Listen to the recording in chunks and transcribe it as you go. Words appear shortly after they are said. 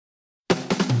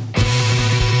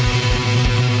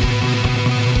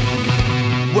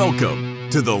Welcome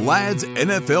to the Lads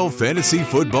NFL Fantasy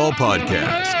Football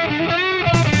Podcast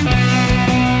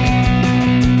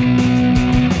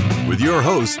with your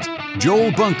hosts,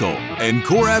 Joel Bunkle and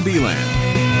Cora Beeland.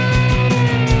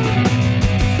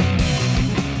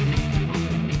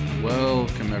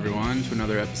 Welcome, everyone, to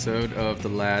another episode of the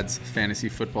Lads Fantasy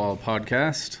Football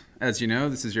Podcast. As you know,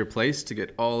 this is your place to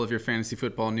get all of your fantasy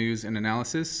football news and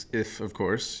analysis, if, of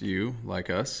course, you, like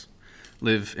us,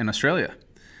 live in Australia.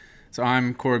 So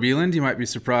I'm Cora Beeland. You might be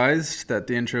surprised that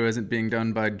the intro isn't being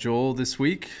done by Joel this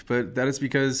week, but that is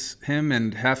because him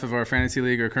and half of our fantasy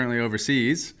league are currently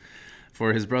overseas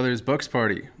for his brother's Bucks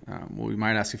party. We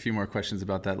might ask a few more questions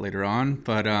about that later on,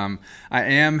 but I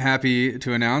am happy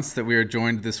to announce that we are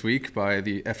joined this week by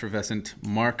the effervescent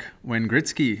Mark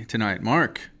Wengritsky tonight.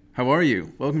 Mark, how are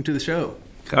you? Welcome to the show.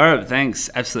 Cora, thanks.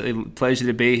 Absolutely pleasure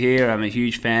to be here. I'm a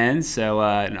huge fan, so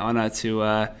an honour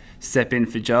to step in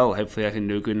for Joel. Hopefully I can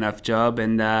do a good enough job,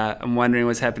 and I'm wondering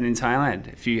what's happened in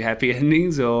Thailand. A few happy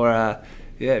endings or a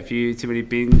few too many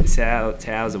bin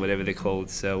towels or whatever they're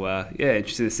called. So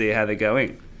interested to see how they're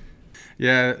going.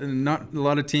 Yeah, not a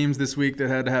lot of teams this week that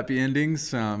had happy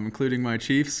endings, including my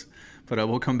Chiefs, but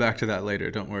we'll come back to that later,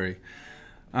 don't worry.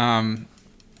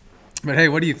 But hey,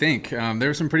 what do you think? There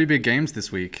were some pretty big games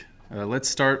this week. Let's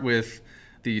start with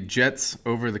the Jets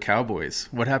over the Cowboys.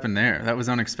 What happened there? That was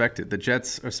unexpected. The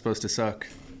Jets are supposed to suck.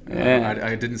 Yeah.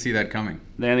 I didn't see that coming.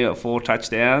 They only got 4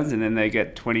 touchdowns, and then they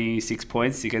get 26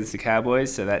 points against the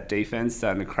Cowboys, so that defense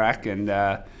starting to crack, and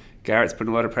Garrett's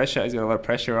putting a lot of pressure. He's got a lot of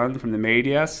pressure on from the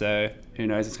media, so who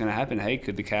knows what's going to happen. Hey,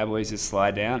 could the Cowboys just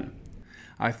slide down?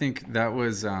 I think that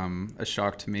was a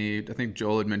shock to me. I think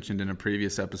Joel had mentioned in a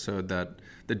previous episode that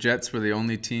the Jets were the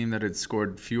only team that had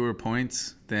scored fewer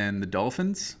points than the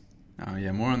Dolphins.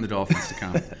 More on the Dolphins to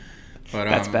come. But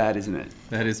that's bad, isn't it?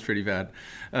 That is pretty bad.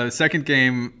 The second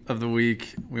game of the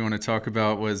week we want to talk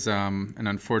about was an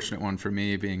unfortunate one for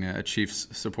me, being a Chiefs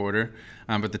supporter.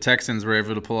 But the Texans were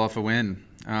able to pull off a win.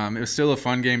 It was still a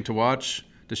fun game to watch.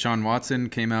 Deshaun Watson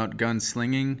came out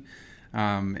gunslinging.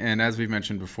 And as we've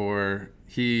mentioned before,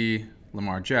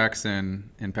 Lamar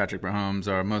Jackson, and Patrick Mahomes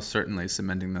are most certainly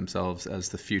cementing themselves as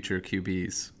the future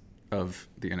QBs of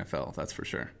the NFL, that's for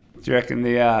sure. Do you reckon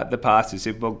the path to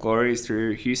Super Bowl glory is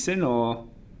through Houston, or?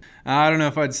 I don't know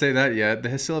if I'd say that yet.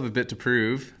 They still have a bit to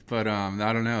prove, but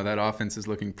I don't know. That offense is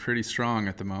looking pretty strong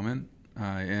at the moment.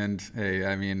 And hey,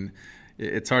 I mean,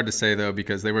 it's hard to say though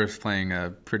because they were playing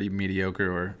a pretty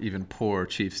mediocre or even poor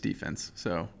Chiefs defense.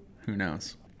 So who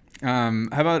knows? How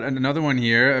about another one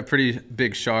here? A pretty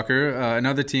big shocker.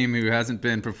 Another team who hasn't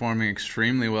been performing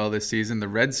extremely well this season, the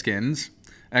Redskins,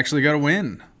 actually got a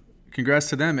win. Congrats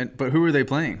to them. But who are they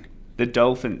playing? The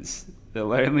Dolphins. The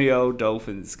lonely old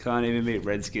Dolphins. Can't even beat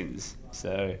Redskins.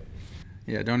 So,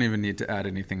 yeah, don't even need to add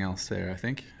anything else there, I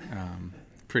think.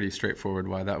 Pretty straightforward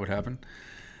why that would happen.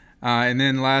 And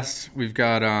then last, we've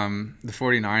got the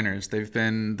 49ers. They've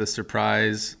been the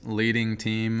surprise leading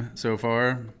team so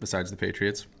far, besides the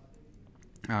Patriots.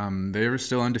 They were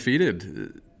still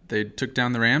undefeated. They took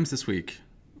down the Rams this week.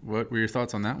 What were your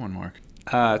thoughts on that one, Mark?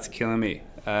 It's killing me.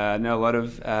 I know a lot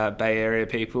of Bay Area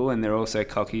people, and they're also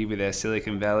cocky with their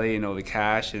Silicon Valley and all the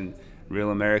cash and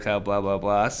real America, blah, blah,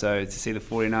 blah. So to see the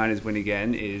 49ers win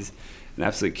again is an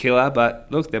absolute killer. But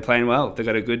look, they're playing well. They've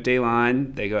got a good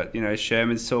D-line. They got,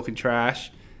 Sherman's talking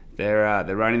trash. They're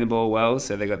running the ball well,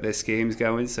 so they got their schemes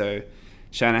going. So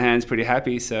Shanahan's pretty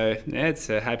happy. So, yeah, it's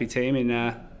a happy team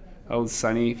in old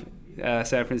sunny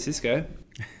San Francisco.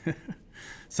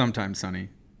 Sometimes sunny.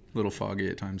 A little foggy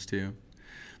at times, too.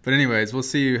 But anyways, we'll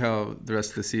see how the rest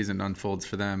of the season unfolds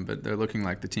for them, but they're looking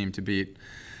like the team to beat.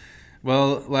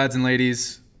 Well, lads and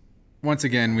ladies, once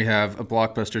again, we have a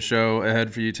blockbuster show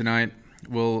ahead for you tonight.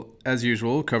 We'll, as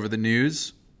usual, cover the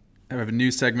news. I have a new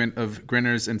segment of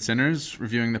Grinners and Sinners,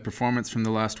 reviewing the performance from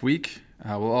the last week.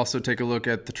 We'll also take a look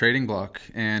at the trading block,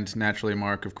 and naturally,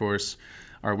 Mark, of course,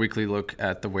 our weekly look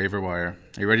at the waiver wire.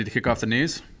 Are you ready to kick off the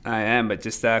news? I am, but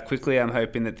just quickly, I'm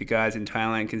hoping that the guys in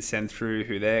Thailand can send through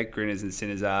who their Grinners and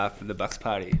Sinners are for the Bucks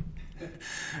party.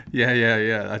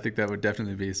 Yeah. I think that would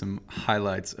definitely be some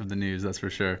highlights of the news, that's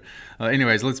for sure.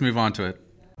 Anyways, let's move on to it.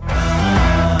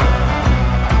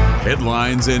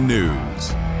 Headlines and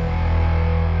news.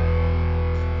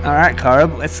 All right, Cora,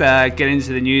 let's get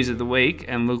into the news of the week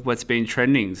and look what's been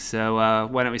trending. So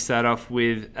why don't we start off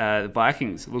with the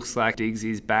Vikings? Looks like Diggs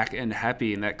is back and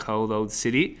happy in that cold old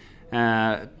city.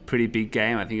 Pretty big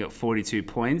game. I think he got 42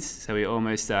 points. So he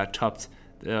almost topped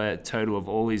the total of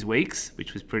all his weeks,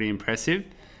 which was pretty impressive.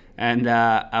 And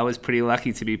I was pretty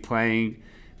lucky to be playing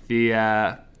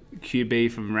the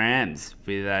QB from Rams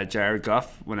with Jared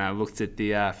Goff. When I looked at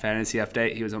the fantasy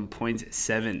update, he was on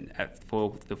 0.7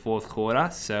 for the fourth quarter.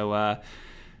 So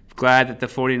glad that the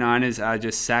 49ers are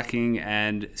just sacking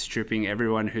and stripping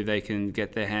everyone who they can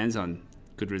get their hands on.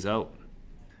 Good result.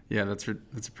 Yeah, that's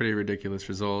a pretty ridiculous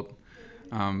result.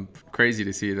 Crazy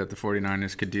to see that the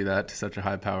 49ers could do that to such a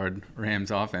high-powered Rams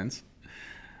offense.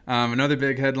 Another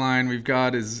big headline we've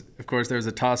got is, of course, there was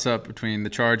a toss-up between the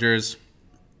Chargers,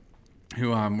 who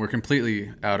were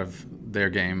completely out of their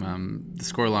game. The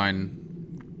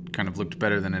scoreline kind of looked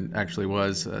better than it actually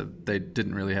was. They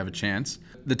didn't really have a chance.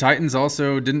 The Titans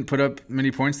also didn't put up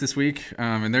many points this week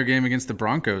in their game against the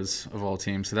Broncos, of all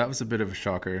teams, so that was a bit of a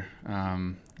shocker.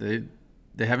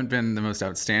 They haven't been the most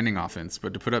outstanding offense,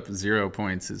 but to put up 0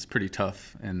 points is pretty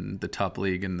tough in the top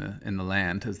league in the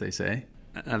land, as they say.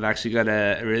 I've actually got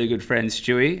a really good friend,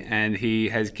 Stewie, and he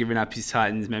has given up his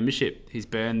Titans membership. He's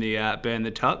burned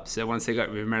the top. So once they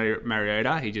got rid of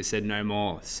Mariota, he just said no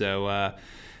more. So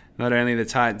not only the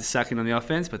Titans sucking on the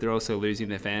offense, but they're also losing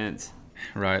their fans.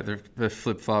 Right, they're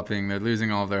flip-flopping. They're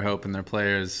losing all of their hope in their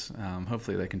players.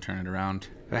 Hopefully they can turn it around.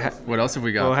 What else have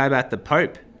we got? Well, how about the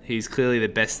Pope? He's clearly the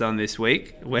best on this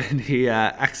week when he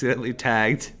accidentally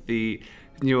tagged the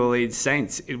New Orleans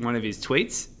Saints in one of his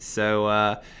tweets.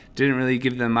 So didn't really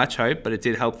give them much hope, but it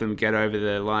did help them get over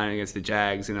the line against the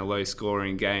Jags in a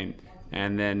low-scoring game.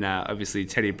 And then obviously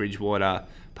Teddy Bridgewater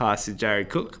passed to Jared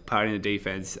Cook, parting the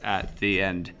defense at the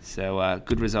end. So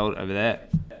good result over there.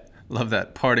 Love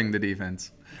that, parting the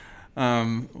defense.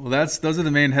 Well, those are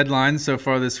the main headlines so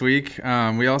far this week.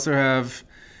 We also have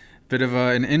a bit of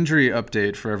an injury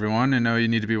update for everyone. I know you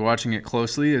need to be watching it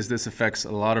closely as this affects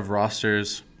a lot of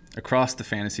rosters across the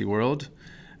fantasy world.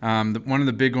 One of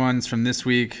the big ones from this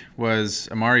week was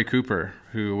Amari Cooper,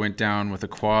 who went down with a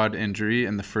quad injury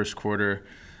in the first quarter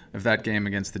of that game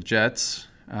against the Jets.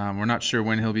 We're not sure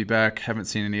when he'll be back, haven't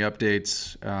seen any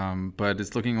updates, but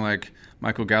it's looking like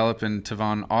Michael Gallup and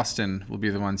Tavon Austin will be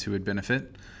the ones who would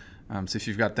benefit. So if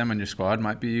you've got them on your squad,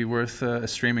 might be worth a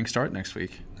streaming start next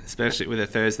week. Especially with a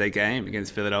Thursday game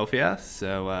against Philadelphia.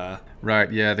 So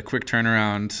Right, yeah, the quick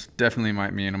turnaround definitely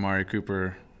might mean Amari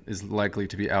Cooper is likely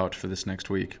to be out for this next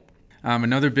week.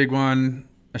 Another big one,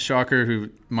 a shocker who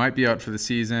might be out for the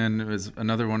season, was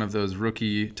another one of those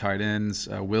rookie tight ends,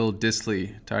 Will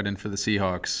Dissly, tight end for the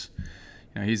Seahawks.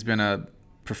 He's been a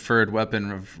preferred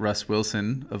weapon of Russ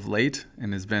Wilson of late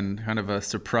and has been kind of a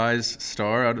surprise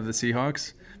star out of the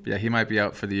Seahawks. But yeah, he might be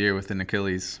out for the year with an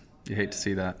Achilles. You hate to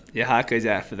see that. Your heart goes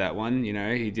out for that one.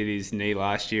 He did his knee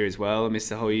last year as well, missed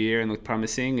the whole year and looked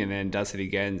promising, and then does it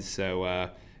again. So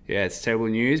yeah, it's terrible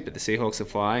news, but the Seahawks are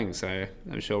flying, so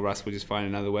I'm sure Russ will just find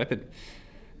another weapon.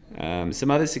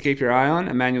 Some others to keep your eye on: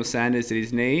 Emmanuel Sanders at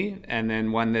his knee, and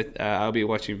then one that I'll be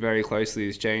watching very closely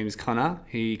is James Conner.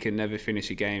 He can never finish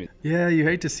a game. Yeah, you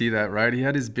hate to see that, right? He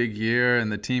had his big year,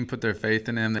 and the team put their faith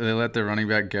in him. They let their running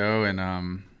back go,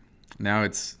 and now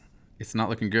it's not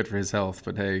looking good for his health.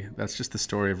 But hey, that's just the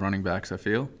story of running backs, I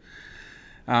feel.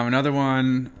 Another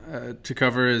one to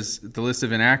cover is the list of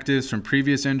inactives from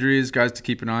previous injuries, guys to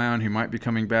keep an eye on who might be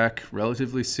coming back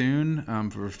relatively soon.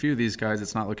 For a few of these guys,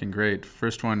 it's not looking great.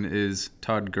 First one is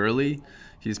Todd Gurley.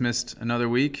 He's missed another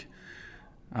week.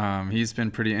 He's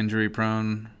been pretty injury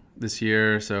prone this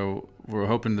year, so we're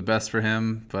hoping the best for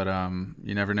him, but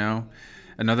you never know.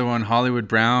 Another one, Hollywood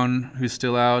Brown, who's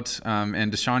still out,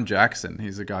 and Deshaun Jackson.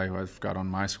 He's a guy who I've got on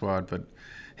my squad, but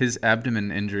his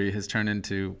abdomen injury has turned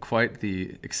into quite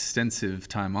the extensive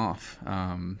time off.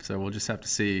 So we'll just have to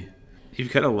see.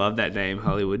 You've got to love that name,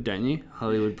 Hollywood, don't you?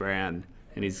 Hollywood Brown.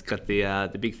 And he's got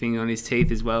the big thing on his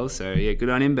teeth as well. So, yeah, good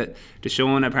on him. But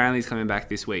Deshaun apparently is coming back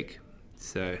this week.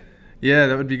 So yeah,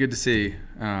 that would be good to see.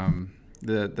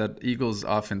 That Eagles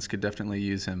offense could definitely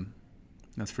use him.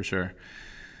 That's for sure.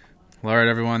 Well, all right,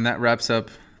 everyone. That wraps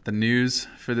up the news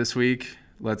for this week.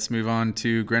 Let's move on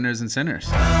to Grinners and Sinners.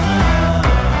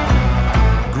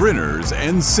 Grinners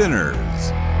and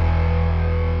Sinners.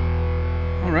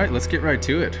 All right, let's get right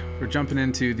to it. We're jumping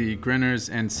into the Grinners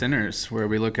and Sinners, where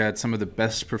we look at some of the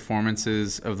best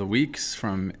performances of the weeks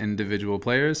from individual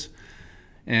players.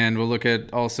 And we'll look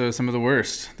at also some of the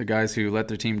worst, the guys who let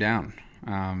their team down.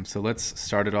 So let's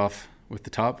start it off with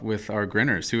the top with our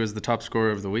Grinners. Who is the top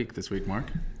scorer of the week this week, Mark?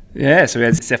 Yeah, so we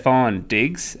had Stephon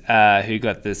Diggs, who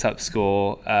got the top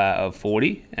score of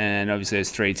 40, and obviously there's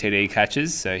 3 TD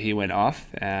catches, so he went off,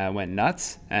 went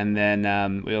nuts. And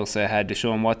then we also had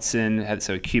Deshaun Watson,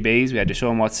 so QBs, we had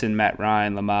Deshaun Watson, Matt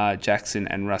Ryan, Lamar Jackson,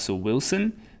 and Russell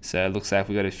Wilson. So it looks like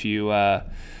we got a few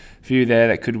there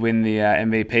that could win the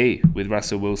MVP with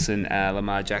Russell Wilson,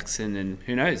 Lamar Jackson, and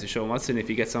who knows, Deshaun Watson, if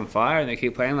he gets on fire and they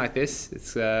keep playing like this,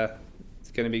 it's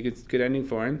it's going to be a good ending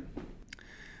for him.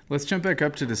 Let's jump back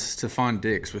up to Stephon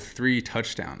Diggs with 3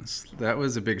 touchdowns. That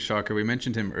was a big shocker. We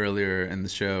mentioned him earlier in the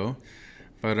show.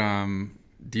 But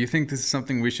do you think this is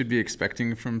something we should be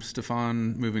expecting from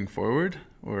Stephon moving forward?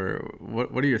 Or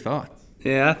what are your thoughts?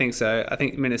 Yeah, I think so. I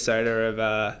think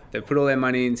Minnesota they've put all their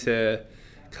money into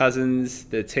Cousins.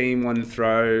 The team won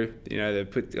throw. They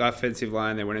put the offensive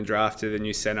line. They went and drafted a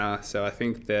new center. So I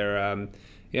think they're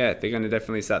going to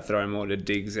definitely start throwing more to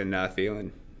Diggs and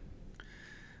Thielen.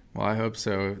 Well, I hope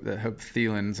so. I hope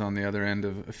Thielen's on the other end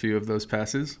of a few of those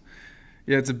passes.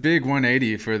 Yeah, it's a big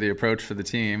 180 for the approach for the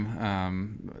team.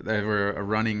 They were a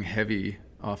running-heavy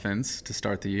offense to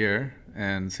start the year.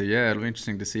 And so, yeah, it'll be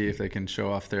interesting to see if they can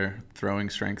show off their throwing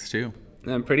strengths too.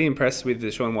 I'm pretty impressed with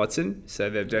Deshaun Watson. So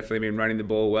they've definitely been running the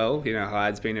ball well.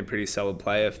 Hyde's been a pretty solid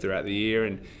player throughout the year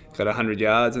and got 100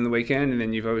 yards on the weekend. And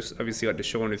then you've obviously got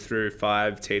Deshaun, who threw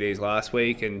 5 TDs last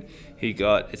week, and he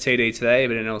got a TD today,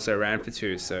 but then also ran for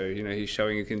 2. So, he's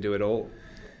showing he can do it all.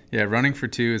 Yeah, running for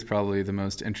 2 is probably the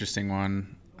most interesting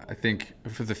one. I think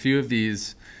for the few of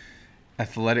these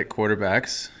athletic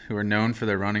quarterbacks who are known for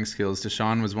their running skills,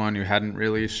 Deshaun was one who hadn't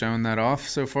really shown that off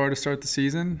so far to start the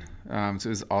season. So it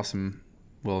was awesome.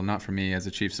 Well, not for me as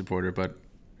a Chiefs supporter, but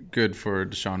good for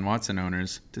Deshaun Watson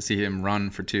owners to see him run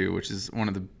for 2, which is one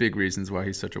of the big reasons why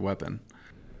he's such a weapon.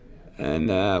 And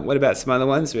what about some other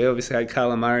ones? We obviously had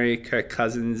Kyler Murray, Kirk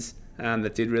Cousins,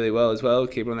 that did really well as well.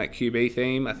 Keep on that QB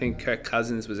theme. I think Kirk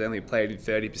Cousins was only played in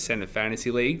 30% of fantasy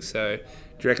leagues. So do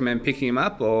you recommend picking him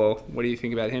up, or what do you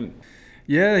think about him?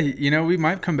 Yeah, we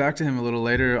might come back to him a little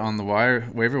later on the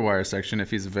waiver wire section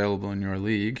if he's available in your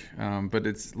league. But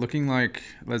it's looking like,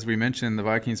 as we mentioned, the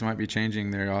Vikings might be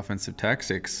changing their offensive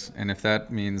tactics. And if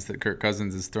that means that Kirk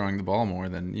Cousins is throwing the ball more,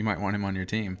 then you might want him on your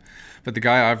team. But the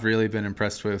guy I've really been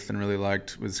impressed with and really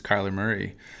liked was Kyler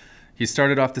Murray. He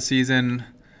started off the season,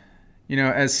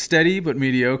 as steady but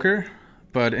mediocre.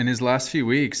 But in his last few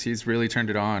weeks, he's really turned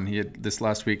it on. This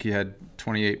last week, he had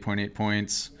 28.8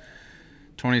 points.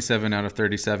 27 out of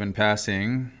 37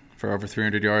 passing for over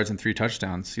 300 yards and 3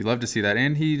 touchdowns. You love to see that.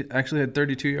 And he actually had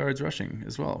 32 yards rushing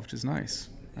as well, which is nice.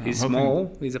 He's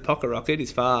small. He's a pocket rocket.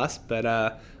 He's fast.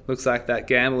 But looks like that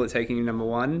gamble at taking him number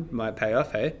 1 might pay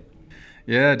off, hey?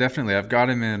 Yeah, definitely. I've got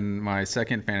him in my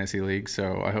second fantasy league,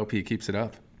 so I hope he keeps it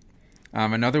up.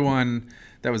 Another one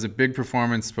that was a big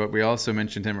performance, but we also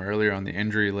mentioned him earlier on the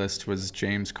injury list, was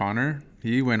James Conner.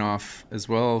 He went off as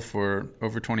well for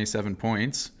over 27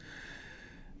 points.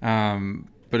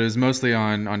 But it was mostly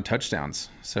on touchdowns.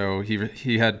 So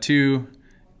he had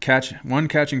 1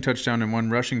 catching touchdown and 1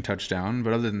 rushing touchdown.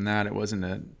 But other than that, it wasn't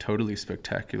a totally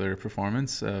spectacular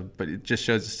performance. But it just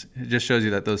shows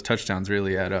you that those touchdowns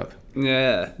really add up.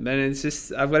 Yeah, man, it's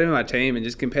just, I've got him on my team, and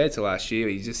just compared to last year,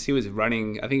 he was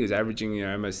running. I think he was averaging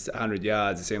almost 100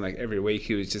 yards. It seemed like every week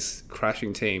he was just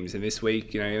crushing teams. And this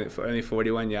week, only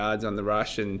 41 yards on the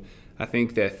rush, and I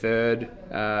think their third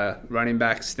running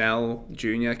back, Snell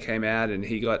Jr., came out and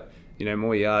he got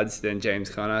more yards than James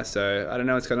Conner. So I don't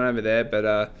know what's going on over there,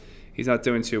 but he's not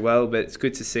doing too well. But it's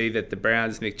good to see that the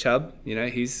Browns, Nick Chubb,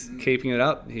 he's keeping it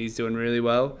up. He's doing really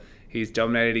well. He's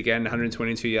dominated again,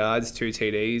 122 yards, 2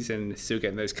 TDs, and still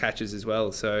getting those catches as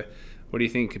well. So what do you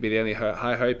think could be the only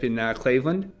high hope in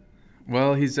Cleveland?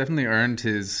 Well, he's definitely earned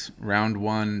his round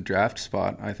 1 draft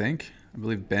spot, I think. I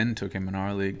believe Ben took him in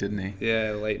our league, didn't he?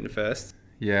 Yeah, late in the first.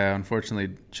 Yeah,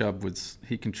 unfortunately, Chubb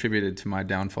he contributed to my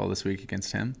downfall this week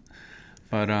against him.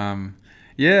 But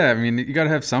yeah, I mean, you got to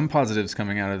have some positives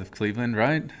coming out of Cleveland,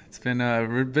 right? It's been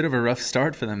a bit of a rough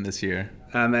start for them this year.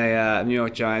 I'm a New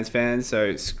York Giants fan,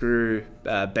 so screw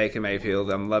Baker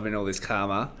Mayfield. I'm loving all this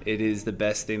karma. It is the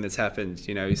best thing that's happened.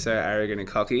 He's so arrogant and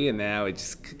cocky, and now it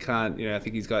just can't. I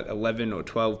think he's got 11 or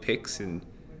 12 picks, and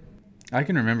I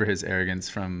can remember his arrogance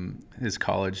from his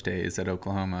college days at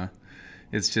Oklahoma.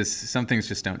 It's just, some things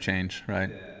just don't change, right?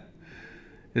 Yeah.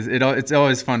 It's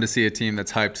always fun to see a team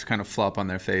that's hyped kind of flop on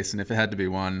their face, and if it had to be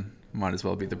one, might as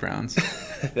well be the Browns.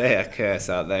 They are cursed,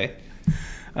 aren't they?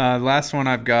 Last one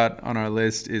I've got on our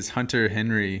list is Hunter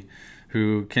Henry,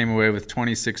 who came away with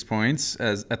 26 points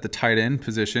at the tight end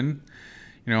position.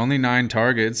 Only 9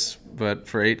 targets, but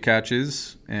for 8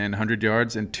 catches and 100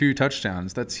 yards and 2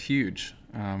 touchdowns. That's huge.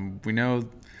 We know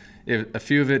a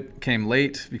few of it came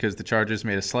late because the Chargers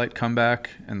made a slight comeback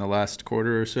in the last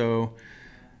quarter or so.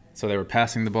 So they were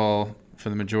passing the ball for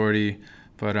the majority.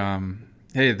 But,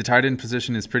 hey, the tight end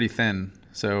position is pretty thin.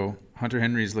 So Hunter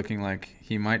Henry's looking like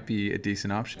he might be a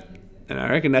decent option. And I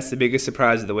reckon that's the biggest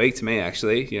surprise of the week to me,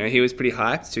 actually. He was pretty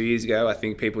hyped 2 years ago. I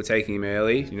think people taking him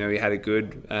early. He had a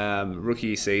good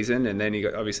rookie season, and then he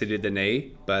obviously did the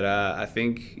knee. But I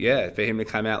think, for him to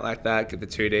come out like that, get the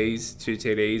two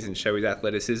TDs, and show his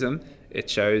athleticism, it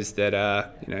shows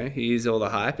that, he is all the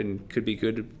hype and could be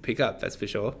good to pick up, that's for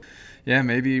sure. Yeah,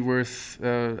 maybe worth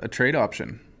a trade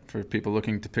option for people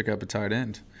looking to pick up a tight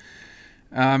end.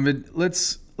 But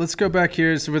let's go back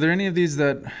here. So were there any of these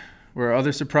that were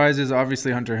other surprises?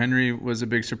 Obviously, Hunter Henry was a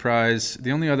big surprise. The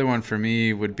only other one for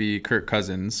me would be Kirk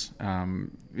Cousins.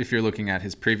 If you're looking at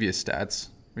his previous stats,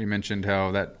 we mentioned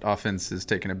how that offense has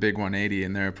taken a big 180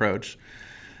 in their approach.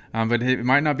 But it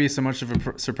might not be so much of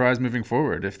a surprise moving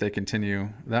forward if they continue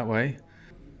that way.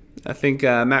 I think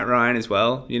Matt Ryan as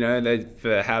well,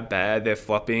 for how bad they're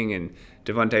flopping, and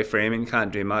Devontae Freeman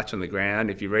can't do much on the ground.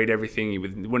 If you read everything, you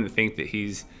wouldn't think that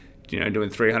he's doing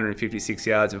 356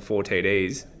 yards and 4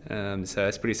 TDs. So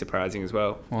it's pretty surprising as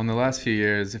well. Well, in the last few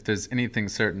years, if there's anything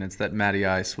certain, it's that Matty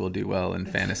Ice will do well in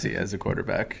fantasy as a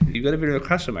quarterback. You've got a bit of a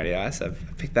crush on Matty Ice. I've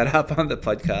picked that up on the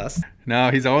podcast. No,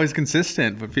 he's always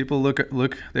consistent, but people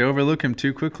they overlook him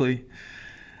too quickly.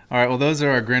 All right, well, those are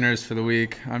our grinners for the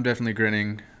week. I'm definitely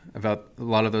grinning about a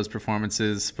lot of those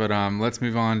performances, but let's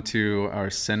move on to our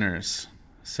sinners.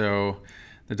 So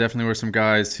there definitely were some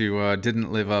guys who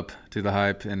didn't live up to the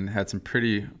hype and had some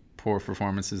pretty poor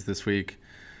performances this week.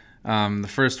 The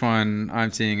first one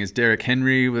I'm seeing is Derrick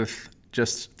Henry with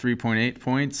just 3.8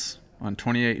 points on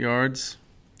 28 yards.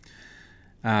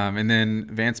 And then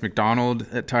Vance McDonald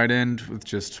at tight end with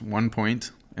just 1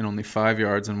 point and only 5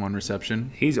 yards on 1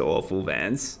 reception. He's awful,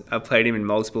 Vance. I've played him in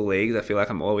multiple leagues. I feel like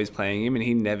I'm always playing him, and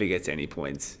he never gets any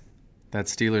points. That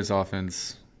Steelers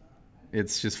offense,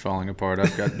 it's just falling apart.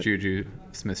 I've got Juju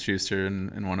Smith-Schuster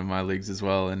in one of my leagues as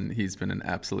well, and he's been an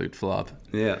absolute flop.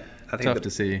 Yeah. I think Tough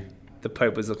to see. The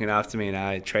Pope was looking after me, and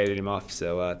I traded him off,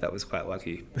 so that was quite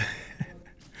lucky.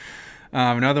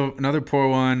 Another poor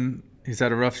one. He's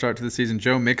had a rough start to the season.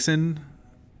 Joe Mixon.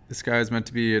 This guy is meant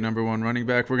to be a number 1 running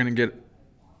back. We're going to get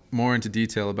more into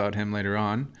detail about him later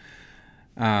on.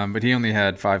 But he only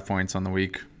had 5 points on the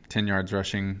week, 10 yards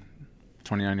rushing,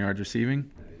 29 yards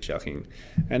receiving. Shocking.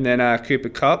 And then Cooper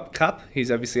Kupp, he's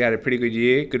obviously had a pretty good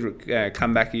year, good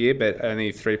comeback year, but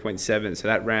only 3.7. So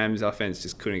that Rams offense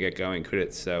just couldn't get going, could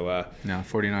it? So no,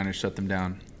 49ers shut them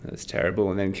down. That's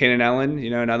terrible. And then Keenan Allen,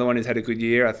 another one who's had a good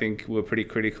year. I think we're pretty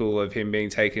critical of him being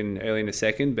taken early in the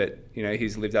second, but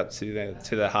he's lived up to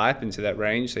the hype and to that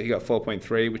range. So he got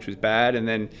 4.3, which was bad. And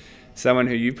then someone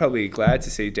who you're probably glad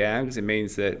to see down, because it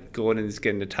means that Gordon's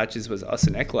getting the touches, was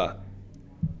Austin Eckler.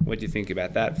 What do you think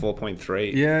about that?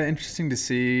 4.3. Yeah, interesting to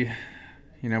see.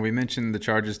 We mentioned the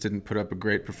Chargers didn't put up a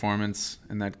great performance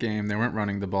in that game. They weren't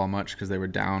running the ball much because they were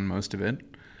down most of it.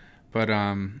 But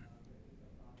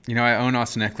I own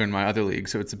Austin Eckler in my other league,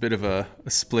 so it's a bit of a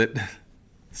split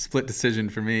decision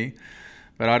for me.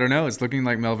 But I don't know. It's looking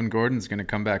like Melvin Gordon's going to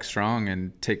come back strong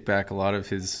and take back a lot of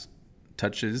his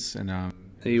touches. And are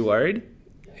you worried?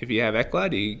 If you have Eckler,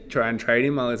 do you try and trade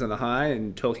him while he's on the high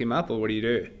and talk him up, or what do you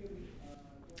do?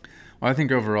 Well, I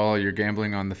think overall you're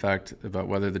gambling on the fact about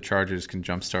whether the Chargers can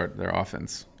jumpstart their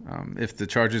offense. If the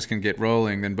Chargers can get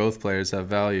rolling, then both players have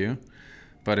value.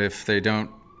 But if they don't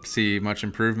see much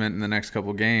improvement in the next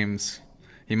couple games,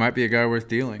 he might be a guy worth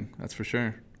dealing, that's for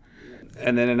sure.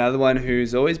 And then another one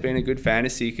who's always been a good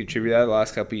fantasy contributor the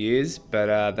last couple of years, but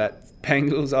that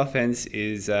Bengals offense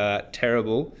is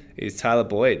terrible, is Tyler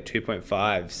Boyd,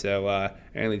 2.5. So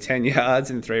only 10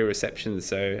 yards and 3 receptions.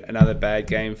 So another bad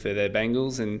game for the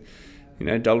Bengals. And,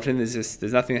 Dalton,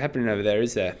 there's nothing happening over there,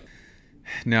 is there?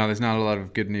 No, there's not a lot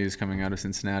of good news coming out of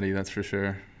Cincinnati, that's for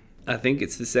sure. I think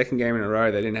it's the second game in a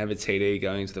row they didn't have a TD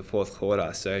going into the fourth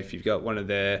quarter. So if you've got one of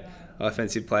their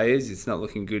offensive players, it's not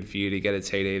looking good for you to get a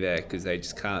TD there because they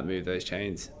just can't move those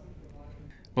chains.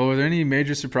 Well, were there any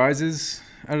major surprises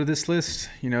out of this list?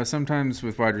 Sometimes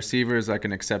with wide receivers, I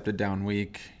can accept a down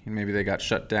week. Maybe they got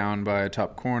shut down by a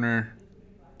top corner.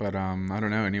 But I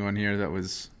don't know, anyone here that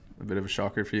was a bit of a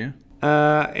shocker for you?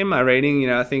 In my reading,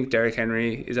 I think Derrick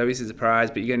Henry is obviously a surprise,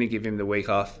 but you're going to give him the week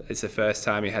off. It's the first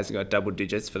time he hasn't got double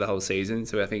digits for the whole season,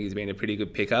 so I think he's been a pretty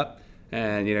good pickup.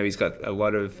 And, he's got a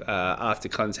lot of after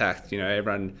contact.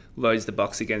 Everyone loads the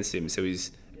box against him, so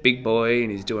he's a big boy and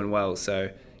he's doing well.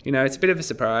 So, it's a bit of a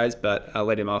surprise, but I'll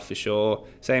let him off for sure.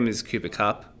 Same as Cooper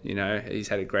Kupp, he's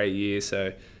had a great year,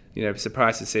 so,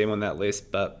 surprised to see him on that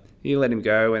list, but you let him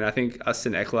go. And I think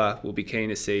Austin Eckler will be keen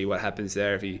to see what happens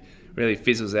there if he really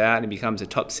fizzles out and becomes a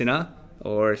top sinner,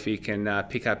 or if he can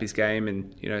pick up his game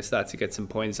and start to get some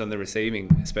points on the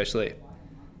receiving, especially.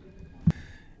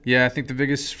 Yeah, I think the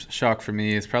biggest shock for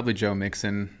me is probably Joe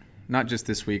Mixon. not just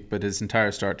this week, but his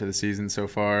entire start to the season so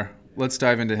far. Let's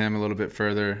dive into him a little bit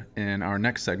further in our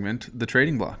next segment, the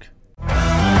trading block.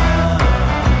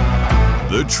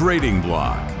 The trading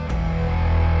block.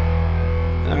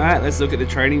 All right, let's look at the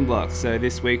trading block. So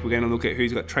this week we're going to look at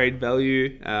who's got trade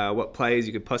value, what players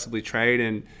you could possibly trade,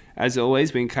 and as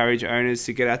always, we encourage owners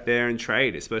to get out there and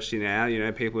trade, especially now.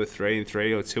 People are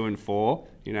 3-3 or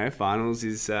 2-4. Finals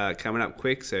is coming up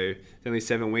quick, so it's only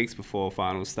 7 weeks before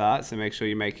finals start. So make sure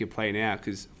you make your play now,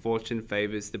 because fortune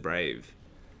favors the brave.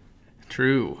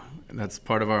 True. That's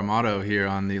part of our motto here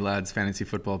on the Lads Fantasy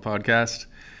Football Podcast.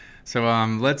 So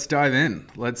let's dive in.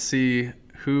 Let's see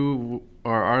who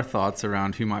are our thoughts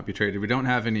around who might be traded. We don't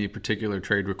have any particular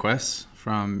trade requests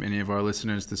from any of our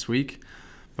listeners this week,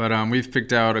 but we've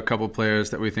picked out a couple players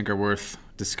that we think are worth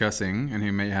discussing and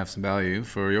who may have some value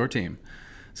for your team.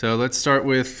 So let's start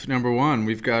with number 1.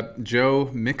 We've got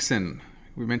Joe Mixon.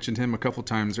 We mentioned him a couple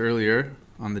times earlier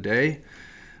on the day,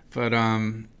 but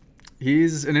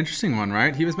he's an interesting one,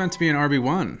 right? He was meant to be an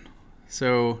RB1.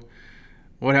 So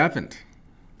what happened?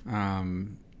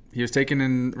 He was taken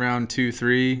in round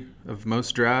 2-3 of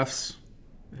most drafts.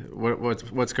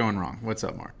 What's going wrong? What's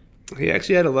up, Mark? He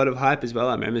actually had a lot of hype as well.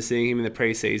 I remember seeing him in the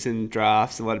preseason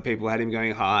drafts. A lot of people had him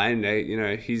going high, and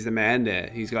he's the man there.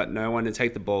 He's got no one to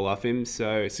take the ball off him,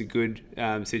 so it's a good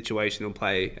situational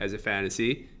play as a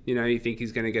fantasy. You think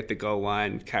he's going to get the goal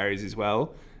line carries as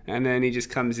well, and then he just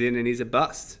comes in and he's a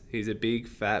bust. He's a big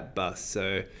fat bust.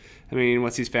 So,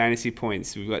 what's his fantasy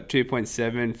points? We've got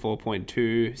 2.7,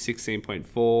 4.2,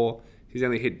 16.4. He's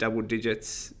only hit double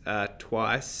digits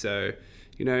twice, so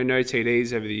no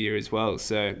TDs over the year as well.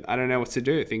 So I don't know what to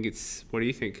do. What do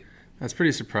you think? That's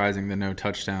pretty surprising, the no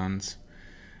touchdowns.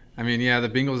 The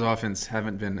Bengals offense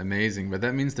haven't been amazing, but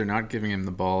that means they're not giving him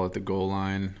the ball at the goal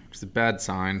line, which is a bad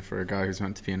sign for a guy who's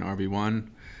meant to be an RB1.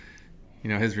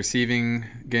 His receiving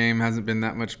game hasn't been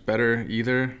that much better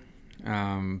either.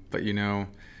 But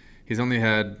he's only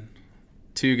had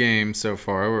 2 games so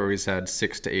far where he's had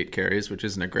 6 to 8 carries, which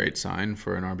isn't a great sign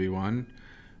for an RB1.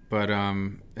 But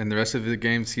in the rest of the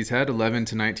games, he's had 11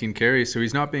 to 19 carries, so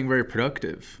he's not being very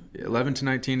productive. 11 to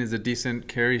 19 is a decent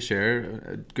carry share,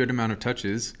 a good amount of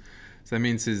touches. So that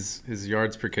means his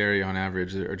yards per carry on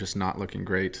average are just not looking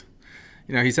great.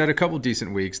 He's had a couple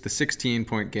decent weeks. The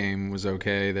 16-point game was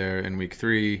okay there in week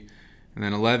 3, and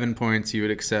then 11 points you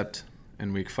would accept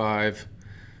in week 5.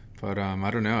 But I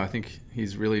don't know. I think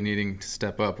he's really needing to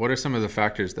step up. What are some of the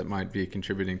factors that might be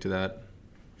contributing to that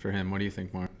for him? What do you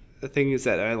think, Mark? The thing is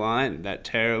that O-line, that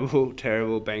terrible,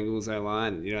 terrible Bengals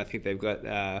O-line. I think they've got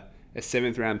a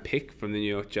 7th-round pick from the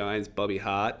New York Giants, Bobby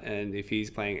Hart, and if he's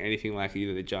playing anything like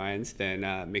either of the Giants, then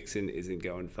Mixon isn't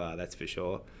going far, that's for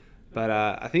sure. But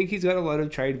I think he's got a lot of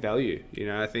trade value.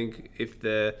 I think if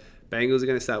the Bengals are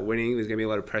going to start winning, there's going to be a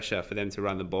lot of pressure for them to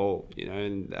run the ball.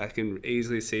 And I can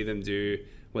easily see them do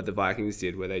what the Vikings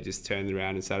did, where they just turned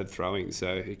around and started throwing. So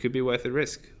it could be worth a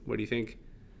risk. What do you think?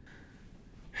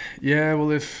 Yeah,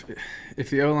 well, if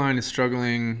the O-line is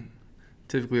struggling,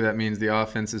 typically that means the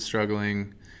offense is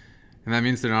struggling, and that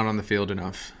means they're not on the field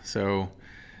enough. So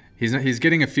he's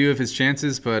getting a few of his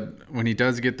chances, but when he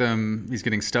does get them, he's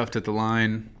getting stuffed at the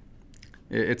line.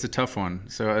 It's a tough one.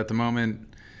 So at the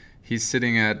moment, he's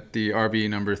sitting at the RB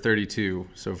number 32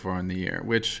 so far in the year,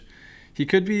 which he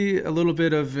could be a little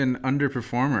bit of an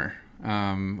underperformer.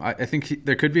 I think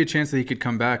there could be a chance that he could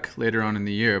come back later on in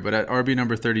the year, but at RB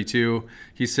number 32,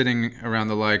 he's sitting around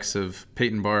the likes of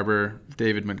Peyton Barber,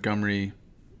 David Montgomery,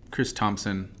 Chris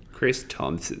Thompson.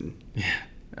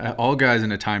 Yeah, all guys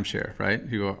in a timeshare, right,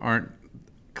 who aren't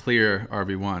clear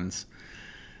RB1s.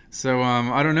 So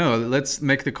I don't know. Let's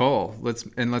make the call. Let's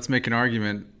make an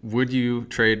argument. Would you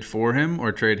trade for him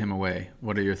or trade him away?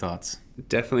 What are your thoughts?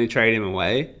 Definitely trade him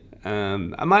away.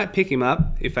 I might pick him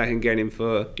up if I can get him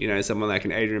for someone like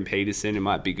an Adrian Peterson. It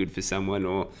might be good for someone.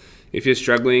 Or if you're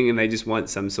struggling and they just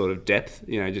want some sort of depth,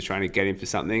 just trying to get him for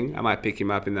something, I might pick him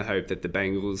up in the hope that the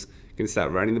Bengals can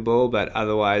start running the ball. But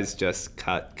otherwise, just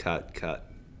cut.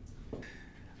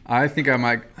 I think I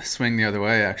might swing the other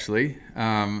way, actually.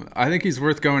 I think he's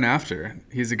worth going after.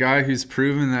 He's a guy who's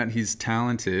proven that he's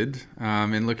talented.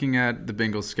 And looking at the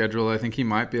Bengals' schedule, I think he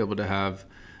might be able to have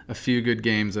a few good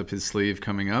games up his sleeve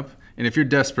coming up. And if you're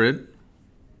desperate,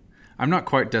 I'm not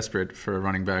quite desperate for a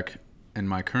running back in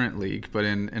my current league, but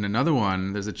in another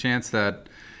one, there's a chance that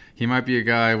he might be a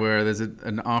guy where there's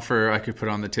an offer I could put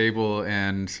on the table,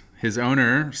 and his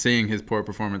owner, seeing his poor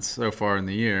performance so far in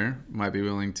the year, might be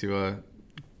willing to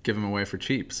give him away for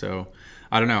cheap. So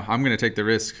I don't know. I'm going to take the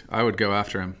risk. I would go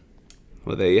after him.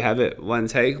 Well, there you have it. One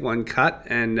take, one cut.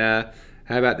 And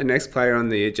how about the next player on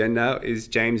the agenda is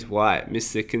James White,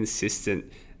 Mr.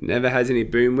 Consistent. never has any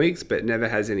boom weeks, but never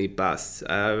has any busts.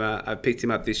 I've picked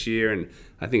him up this year, and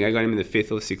I think I got him in the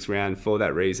 5th or 6th round for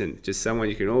that reason. Just someone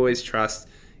you can always trust.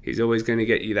 He's always going to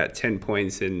get you that 10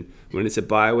 points, and when it's a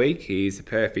bye week, he's the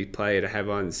perfect player to have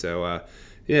on. So, what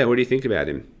do you think about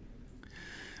him?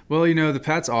 Well, the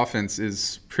Pats' offense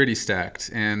is pretty stacked,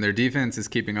 and their defense is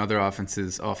keeping other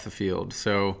offenses off the field.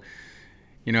 So,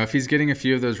 if he's getting a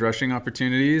few of those rushing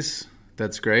opportunities,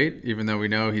 that's great, even though we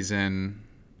know he's in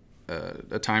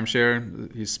a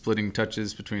timeshare. He's splitting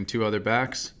touches between 2 other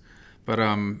backs. But,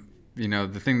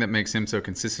 the thing that makes him so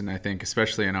consistent, I think,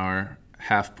 especially in our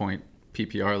half-point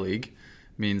PPR league,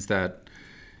 means that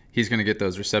he's going to get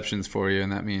those receptions for you,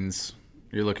 and that means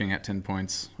you're looking at 10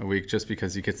 points a week just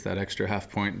because he gets that extra half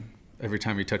point every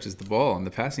time he touches the ball in the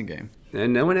passing game.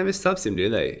 And no one ever stops him, do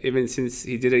they? Even since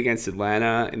he did it against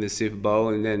Atlanta in the Super Bowl,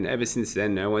 and then ever since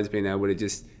then, no one's been able to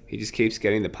he just keeps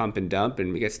getting the pump and dump,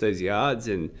 and he gets those yards,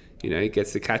 and, he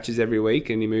gets the catches every week,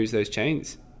 and he moves those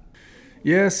chains.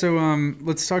 Yeah, so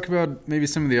let's talk about maybe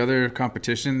some of the other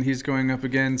competition he's going up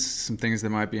against, some things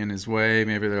that might be in his way.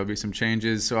 Maybe there'll be some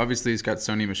changes. So obviously he's got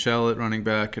Sony Michel at running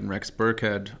back, and Rex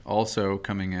Burkhead also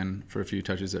coming in for a few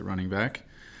touches at running back.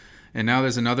 And now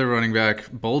there's another running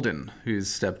back, Bolden, who's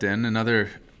stepped in,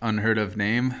 another unheard of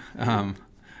name.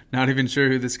 Not even sure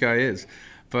who this guy is.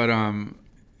 But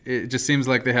it just seems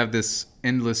like they have this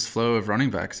endless flow of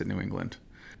running backs at New England.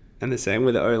 And the same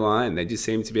with the O-line. They just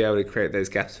seem to be able to create those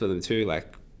gaps for them too.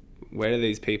 Like, where do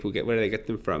these people where do they get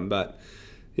them from? But,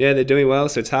 yeah, they're doing well.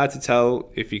 So it's hard to tell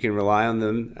if you can rely on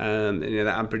them.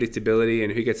 That unpredictability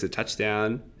and who gets a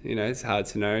touchdown, it's hard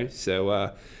to know. So,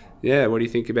 what do you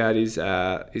think about his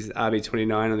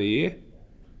RB29 on the year?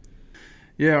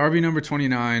 Yeah, RB number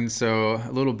 29, so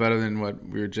a little better than what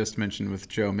we were just mentioned with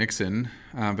Joe Mixon.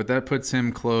 But that puts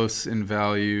him close in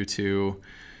value to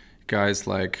guys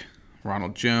like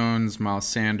Ronald Jones, Miles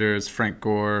Sanders, Frank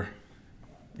Gore,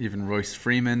 even Royce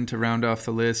Freeman to round off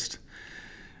the list.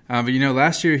 But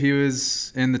last year he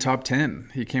was in the top 10.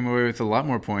 He came away with a lot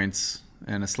more points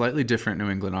and a slightly different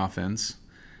New England offense.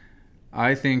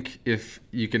 I think if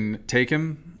you can take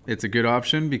him, it's a good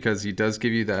option because he does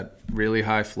give you that really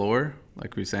high floor.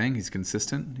 Like we were saying, he's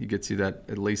consistent. He gets you that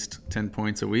at least 10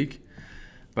 points a week.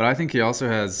 But I think he also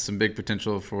has some big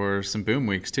potential for some boom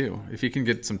weeks too. If he can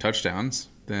get some touchdowns,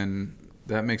 then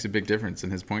that makes a big difference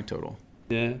in his point total.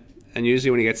 Yeah, and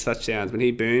usually when he gets touchdowns, when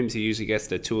he booms, he usually gets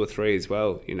the 2 or 3 as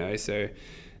well, So,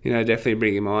 definitely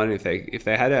bring him on. If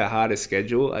they had a harder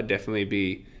schedule, I'd definitely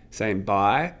be saying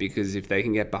buy, because if they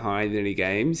can get behind in any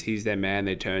games, he's their man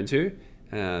they turn to.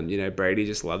 Brady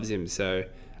just loves him, so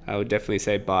I would definitely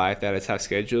say buy if they had a tough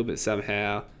schedule, but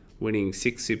somehow winning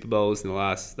 6 Super Bowls in the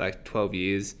last 12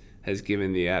 years has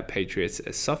given the Patriots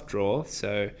a soft draw,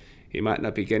 so he might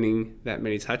not be getting that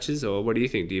many touches. Or what do you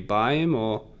think? Do you buy him?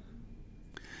 Or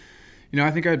I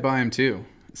think I'd buy him too,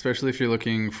 especially if you're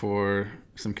looking for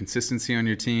some consistency on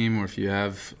your team, or if you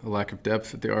have a lack of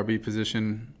depth at the RB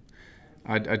position.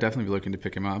 I'd definitely be looking to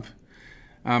pick him up.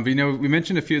 But we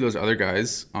mentioned a few of those other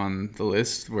guys on the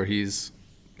list where he's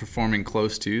performing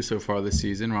close to so far this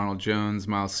season. Ronald Jones,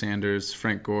 Miles Sanders,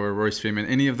 Frank Gore, Royce Freeman.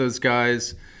 Any of those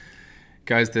guys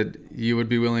that you would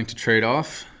be willing to trade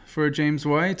off for James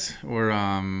White, or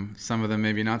some of them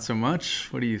maybe not so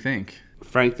much? What do you think?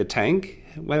 Frank the Tank,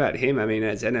 what about him? I mean,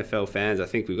 as NFL fans, I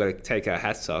think we've got to take our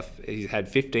hats off. He's had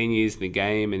 15 years in the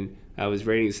game, and I was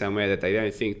reading somewhere that they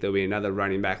don't think there'll be another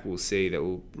running back we'll see that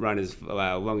will run as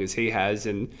long as he has,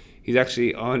 and he's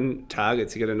actually on target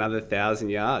to get another 1,000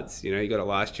 yards. He got it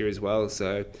last year as well,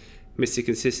 so Mr.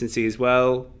 Consistency as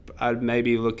well. I'd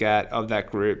maybe look at, of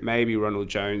that group, maybe Ronald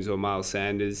Jones or Miles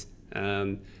Sanders.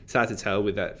 It's hard to tell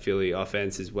with that Philly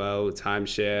offense as well.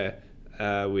 Timeshare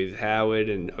with Howard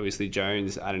and obviously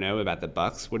Jones. I don't know about the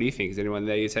Bucks. What do you think? Is anyone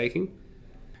there you're taking?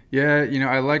 Yeah,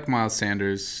 I like Miles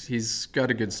Sanders. He's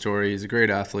got a good story. He's a great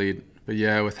athlete. But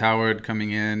yeah, with Howard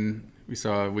coming in, we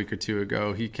saw a week or two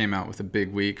ago, he came out with a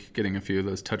big week, getting a few of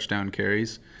those touchdown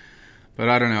carries. But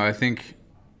I don't know. I think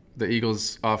the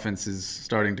Eagles' offense is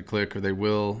starting to click, or they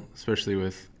will, especially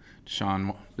with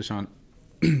Deshaun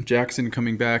Jackson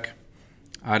coming back.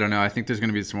 I don't know. I think there's going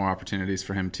to be some more opportunities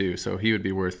for him too, so he would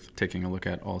be worth taking a look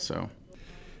at also.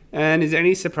 And is there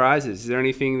any surprises? Is there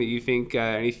anything that you think,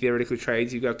 any theoretical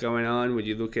trades you've got going on? Would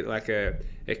you look at like a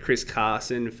Chris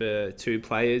Carson for 2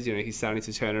 players? He's starting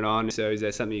to turn it on. So is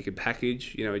there something you could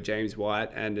package, a James White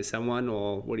and someone,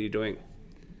 or what are you doing?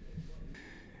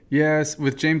 Yes,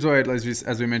 with James White,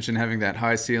 as we mentioned, having that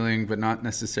high ceiling but not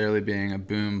necessarily being a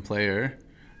boom player,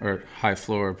 or high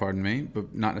floor, pardon me,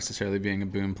 but not necessarily being a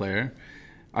boom player.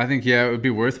 I think, it would be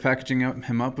worth packaging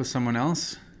him up with someone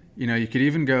else. You could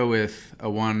even go with a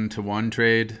 1-to-1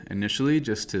 trade initially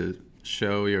just to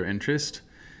show your interest,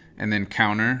 and then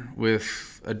counter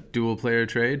with a dual player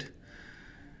trade.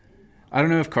 I don't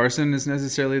know if Carson is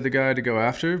necessarily the guy to go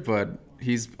after, but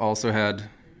he's also had,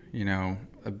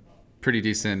 a pretty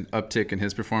decent uptick in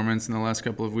his performance in the last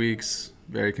couple of weeks.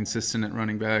 Very consistent at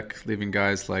running back, leaving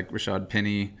guys like Rashad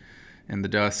Penny in the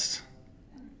dust.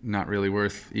 Not really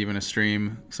worth even a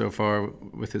stream so far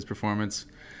with his performance.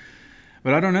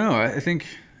 But I don't know. I think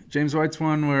James White's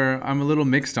one where I'm a little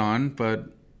mixed on, but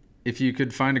if you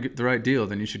could find the right deal,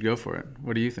 then you should go for it.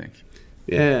 What do you think?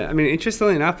 Yeah, I mean,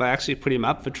 interestingly enough, I actually put him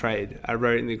up for trade. I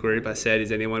wrote in the group, I said,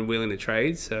 is anyone willing to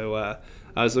trade? So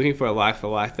I was looking for a like for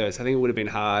like, though, so I think it would have been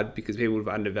hard because people would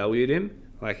have undervalued him,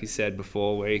 like he said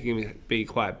before, where he can be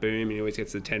quite boom and he always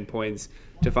gets the 10 points.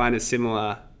 To find a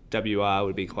similar WR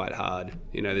would be quite hard.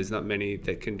 There's not many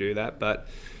that can do that. But,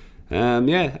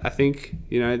 I think,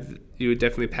 you would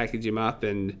definitely package him up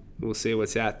and we'll see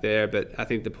what's out there. But I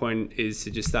think the point is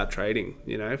to just start trading.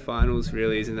 Finals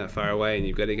really isn't that far away and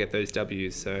you've got to get those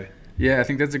W's. So yeah, I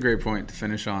think that's a great point to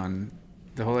finish on.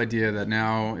 The whole idea that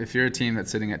now if you're a team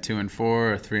that's sitting at 2-4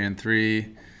 or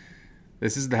 3-3,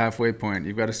 this is the halfway point.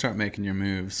 You've got to start making your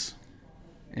moves.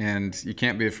 And you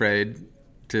can't be afraid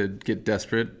to get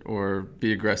desperate or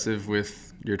be aggressive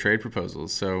with your trade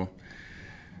proposals. So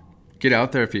get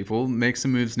out there, people. Make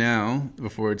some moves now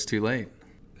before it's too late.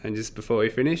 And just before we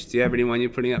finish, do you have anyone you're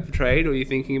putting up for trade or you're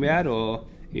thinking about, or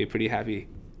you're pretty happy?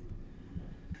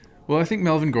 Well, I think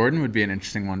Melvin Gordon would be an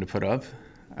interesting one to put up.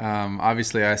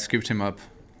 Obviously, I scooped him up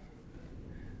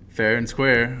fair and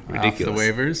square off the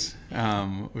waivers,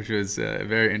 which was a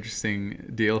very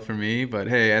interesting deal for me. But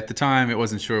hey, at the time, it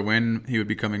wasn't sure when he would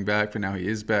be coming back, but now he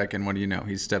is back. And what do you know?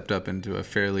 He's stepped up into a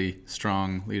fairly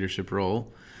strong leadership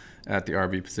role at the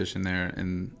RB position there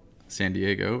in San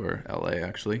Diego, or LA,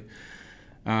 actually.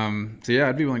 So yeah,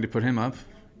 I'd be willing to put him up.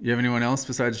 You have anyone else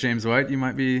besides James White you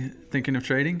might be thinking of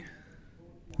trading?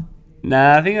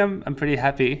 Nah, I think I'm pretty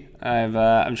happy.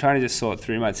 I'm trying to just sort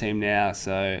through my team now.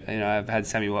 So I've had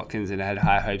Sammy Watkins and I had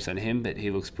high hopes on him, but he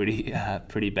looks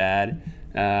pretty bad.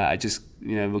 I just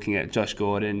looking at Josh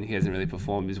Gordon, he hasn't really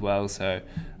performed as well. So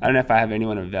I don't know if I have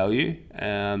anyone of value,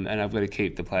 and I've got to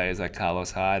keep the players like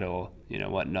Carlos Hyde or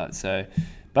whatnot. So,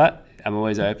 but I'm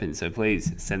always open. So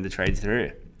please send the trades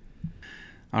through.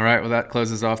 All right. Well, that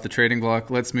closes off the trading block.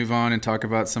 Let's move on and talk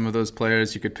about some of those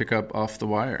players you could pick up off the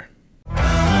wire.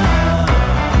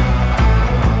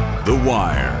 The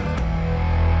Wire.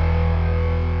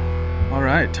 All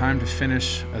right, time to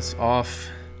finish us off,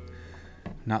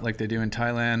 not like they do in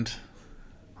Thailand,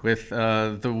 with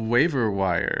the waiver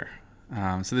wire.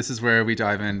 So this is where we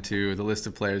dive into the list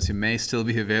of players who may still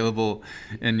be available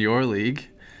in your league.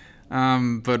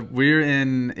 But we're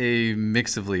in a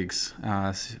mix of leagues.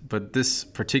 But this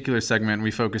particular segment,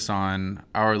 we focus on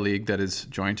our league that is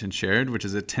joint and shared, which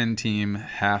is a 10-team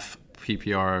half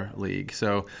PPR league.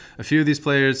 So a few of these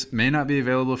players may not be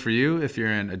available for you if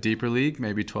you're in a deeper league,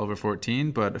 maybe 12 or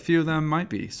 14, but a few of them might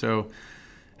be. So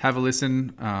have a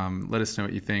listen. Let us know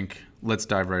what you think. Let's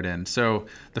dive right in. So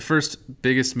the first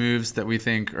biggest moves that we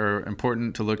think are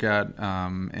important to look at,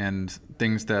 and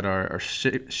things that are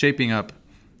shaping up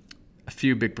a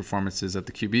few big performances at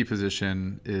the QB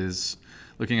position, is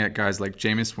looking at guys like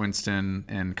Jameis Winston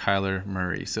and Kyler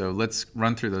Murray. So let's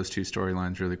run through those two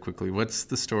storylines really quickly. What's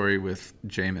the story with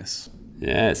Jameis?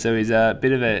 Yeah, so he's a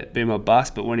bit of a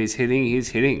bust, but when he's hitting, he's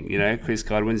hitting. Chris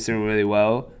Godwin's doing really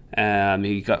well.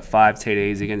 He got 5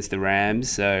 TDs against the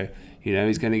Rams, so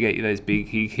he's going to get you those big.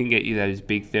 He can get you those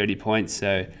big 30 points.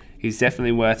 So he's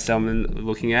definitely worth someone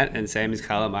looking at. And same as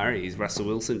Kyler Murray, he's Russell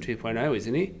Wilson 2.0,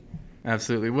 isn't he?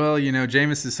 Absolutely. Well,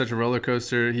 Jameis is such a roller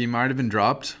coaster. He might have been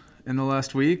dropped in the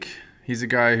last week. He's a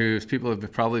guy who people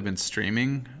have probably been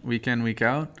streaming week in, week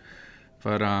out.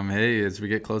 But hey, as we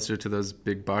get closer to those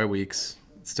big bye weeks,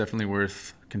 it's definitely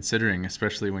worth considering,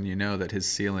 especially when you know that his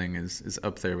ceiling is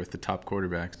up there with the top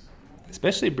quarterbacks.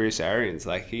 Especially Bruce Arians.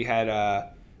 Like he had,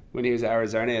 when he was at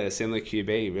Arizona, he had a similar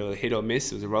QB, really hit or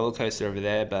miss. It was a roller coaster over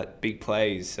there, but big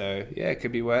plays. So yeah, it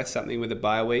could be worth something with a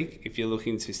bye week if you're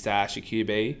looking to stash a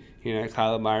QB.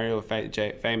 Kyler Murray or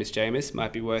famous Jameis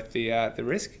might be worth the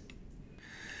risk.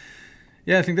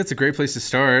 Yeah, I think that's a great place to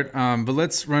start. But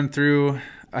let's run through.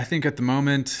 I think at the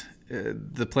moment,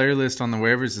 the player list on the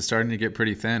waivers is starting to get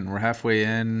pretty thin. We're halfway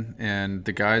in, and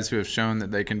the guys who have shown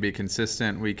that they can be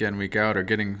consistent week in, week out are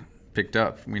getting picked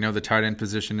up. We know the tight end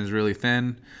position is really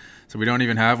thin, so we don't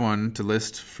even have one to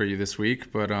list for you this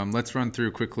week. But let's run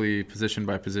through quickly position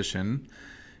by position.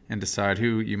 and decide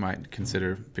who you might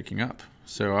consider picking up.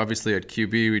 So obviously at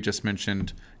QB, we just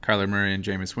mentioned Kyler Murray and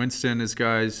Jameis Winston as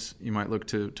guys you might look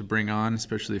to bring on,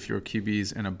 especially if your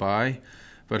QB's in a bye.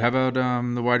 But how about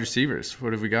the wide receivers?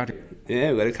 What have we got here? Yeah,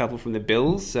 we've got a couple from the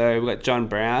Bills. So we've got John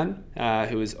Brown,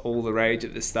 who was all the rage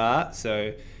at the start.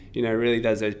 So, really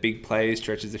does those big plays,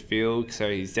 stretches the field. So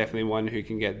he's definitely one who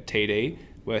can get TD,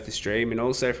 worth a stream. And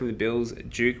also from the Bills,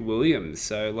 Duke Williams.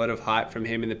 So a lot of hype from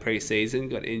him in the preseason,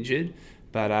 got injured.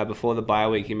 But before the bye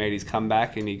week, he made his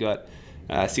comeback and he got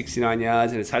 69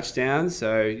 yards and a touchdown.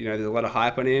 So, there's a lot of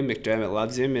hype on him. McDermott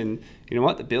loves him. And you know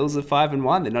what? The Bills are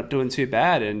 5-1. They're not doing too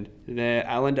bad. And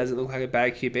Allen doesn't look like a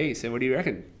bad QB. So what do you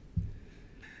reckon?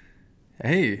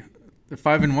 Hey, the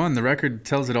 5-1, the record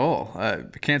tells it all. I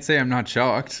can't say I'm not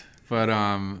shocked. But,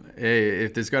 hey,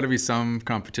 if there's got to be some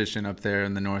competition up there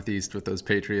in the Northeast with those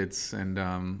Patriots,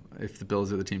 and if the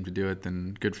Bills are the team to do it,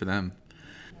 then good for them.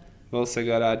 We've also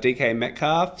got DK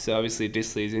Metcalf. So obviously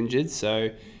Disley's injured.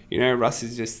 So Russ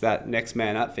is just that next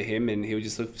man up for him, and he'll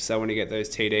just look for someone to get those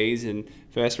TDs. And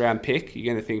first round pick, you're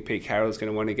going to think Pete Carroll's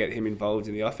going to want to get him involved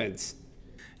in the offense.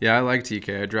 Yeah, I like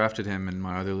DK. I drafted him in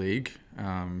my other league.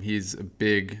 He's a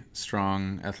big,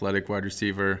 strong, athletic wide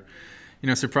receiver.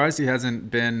 Surprised he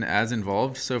hasn't been as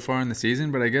involved so far in the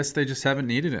season, but I guess they just haven't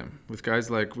needed him. With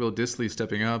guys like Will Disley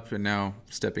stepping up and now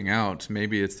stepping out,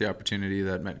 maybe it's the opportunity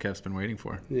that Metcalf's been waiting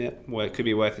for. Yeah, well, it could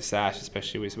be worth a stash,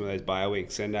 especially with some of those bye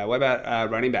weeks. And what about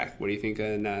running back? What do you think?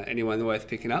 And anyone worth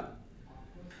picking up?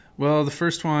 Well, the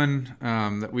first one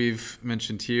that we've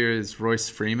mentioned here is Royce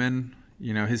Freeman.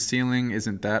 His ceiling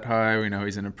isn't that high. We know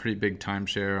he's in a pretty big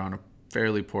timeshare on a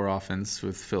fairly poor offense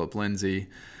with Philip Lindsay.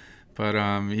 But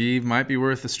he might be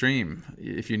worth a stream.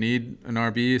 If you need an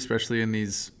RB, especially in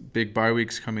these big bye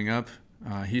weeks coming up,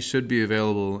 he should be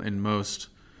available in most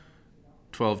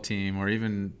 12-team or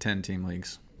even 10-team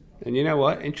leagues. And you know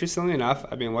what? Interestingly enough,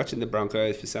 I've been watching the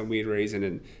Broncos for some weird reason,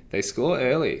 and they score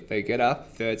early. They get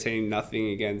up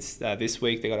 13-0 against this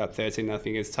week. They got up 13-0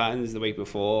 against Titans. The week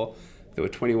before, they were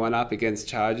 21 up against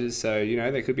Chargers. So,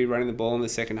 they could be running the ball in the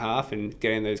second half and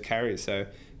getting those carries. So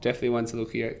definitely one to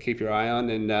look at, keep your eye on.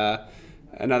 And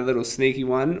another little sneaky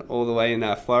one all the way in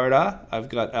Florida. I've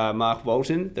got Mark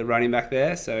Walton, the running back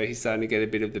there. So he's starting to get a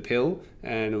bit of the pill,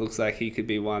 and it looks like he could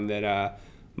be one that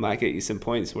might get you some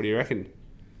points. What do you reckon?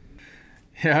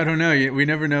 Yeah, I don't know. We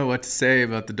never know what to say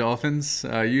about the Dolphins.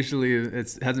 Usually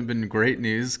it hasn't been great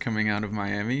news coming out of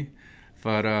Miami.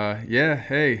 But,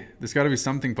 hey, there's got to be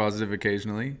something positive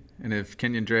occasionally. And if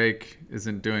Kenyon Drake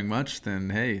isn't doing much, then,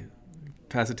 hey,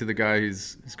 pass it to the guy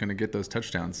who's going to get those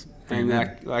touchdowns. And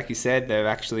like you said, they're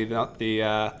actually not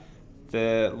the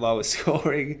lowest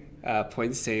scoring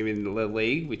points team in the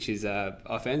league, which is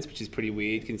offense, which is pretty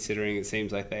weird considering it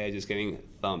seems like they are just getting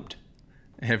thumped.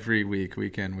 Every week,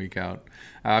 week in, week out.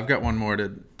 I've got one more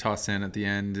to toss in at the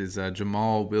end is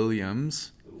Jamal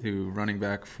Williams, who running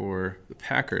back for the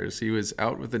Packers. He was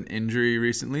out with an injury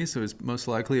recently, so he's most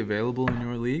likely available in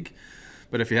your league.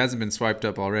 But if he hasn't been swiped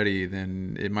up already,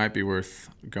 then it might be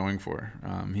worth going for.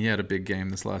 He had a big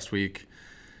game this last week.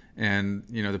 And,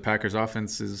 the Packers'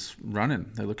 offense is running.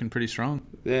 They're looking pretty strong.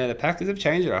 Yeah, the Packers have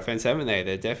changed their offense, haven't they?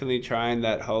 They're definitely trying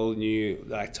that whole new,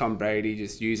 like Tom Brady,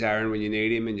 just use Aaron when you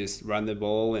need him and just run the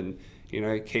ball and,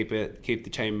 keep the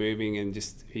chain moving, and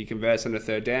just he converts on a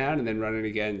third down and then run it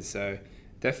again. So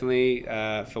definitely,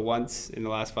 for once in the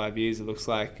last 5 years, it looks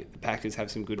like the Packers have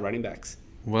some good running backs.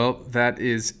 Well, that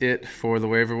is it for the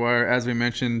waiver wire. As we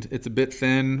mentioned, it's a bit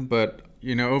thin, but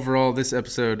overall, this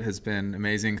episode has been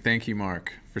amazing. Thank you,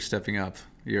 Mark, for stepping up.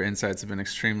 Your insights have been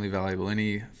extremely valuable.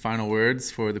 Any final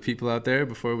words for the people out there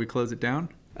before we close it down?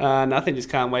 Nothing. Just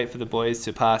can't wait for the boys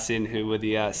to pass in who were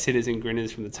the sitters and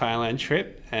grinners from the Thailand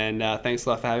trip. And thanks a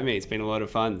lot for having me. It's been a lot of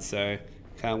fun. So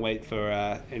can't wait for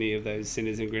any of those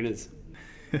sitters and grinners.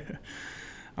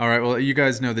 All right, well, you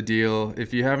guys know the deal.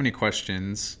 If you have any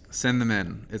questions, send them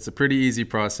in. It's a pretty easy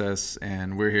process,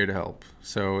 and we're here to help.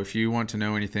 So if you want to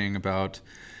know anything about,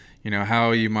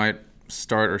 how you might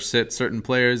start or sit certain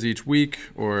players each week,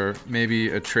 or maybe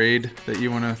a trade that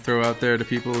you want to throw out there to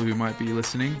people who might be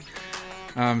listening,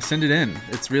 send it in.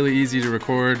 It's really easy to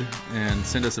record and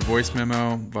send us a voice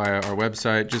memo via our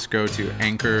website. Just go to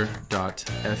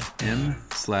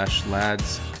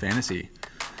anchor.fm/ladsfantasy.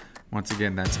 Once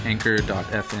again, that's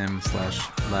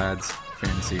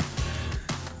anchor.fm/ladsfantasy.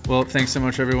 Well, thanks so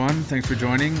much, everyone. Thanks for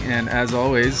joining. And as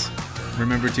always,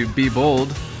 remember to be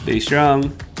bold, be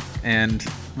strong, and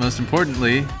most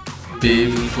importantly, be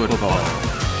football.